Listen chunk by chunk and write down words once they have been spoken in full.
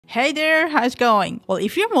Hey there, how's it going? Well,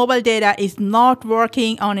 if your mobile data is not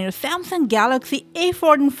working on your Samsung Galaxy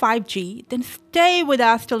A14 5G, then stay with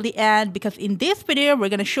us till the end because in this video, we're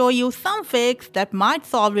going to show you some fix that might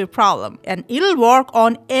solve your problem. And it'll work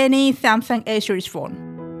on any Samsung A series phone.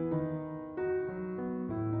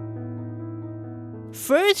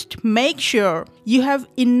 First, make sure you have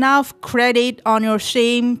enough credit on your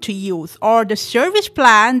SIM to use, or the service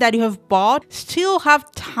plan that you have bought still have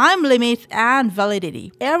time limits and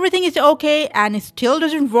validity. Everything is okay and it still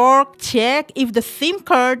doesn't work, check if the SIM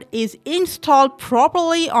card is installed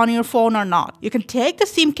properly on your phone or not. You can take the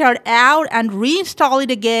SIM card out and reinstall it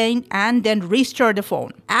again and then restart the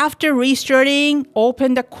phone. After restarting,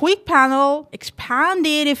 open the quick panel, expand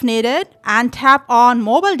it if needed, and tap on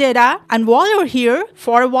mobile data. And while you're here,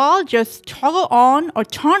 for a while, just toggle on or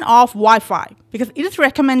turn off Wi-Fi, because it is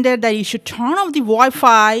recommended that you should turn off the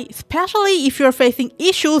Wi-Fi, especially if you're facing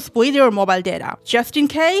issues with your mobile data. Just in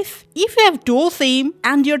case, if you have dual SIM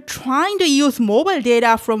and you're trying to use mobile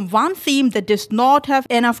data from one SIM that does not have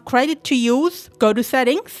enough credit to use, go to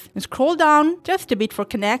settings and scroll down just a bit for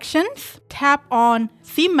connections, tap on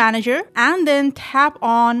SIM manager and then tap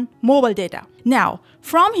on mobile data. Now,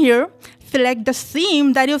 from here, select the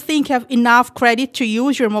SIM that you think have enough credit to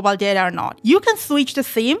use your mobile data or not. You can switch the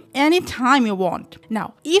SIM anytime you want.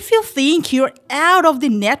 Now, if you think you're out of the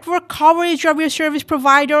network coverage of your service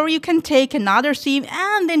provider, you can take another SIM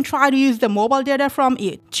and then try to use the mobile data from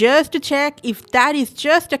it, just to check if that is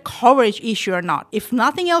just a coverage issue or not. If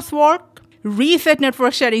nothing else works, reset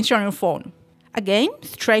network settings on your phone. Again,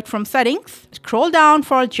 straight from settings, scroll down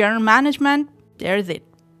for general management. There's it.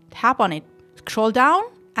 Tap on it. Scroll down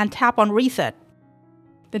and tap on reset.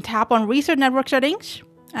 Then tap on reset network settings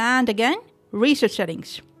and again reset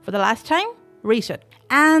settings. For the last time, reset.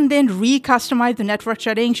 And then re-customize the network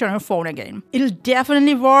settings on your phone again. It'll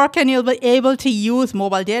definitely work and you'll be able to use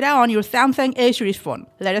mobile data on your Samsung A series phone.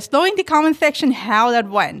 Let us know in the comment section how that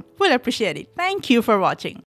went. We'll appreciate it. Thank you for watching.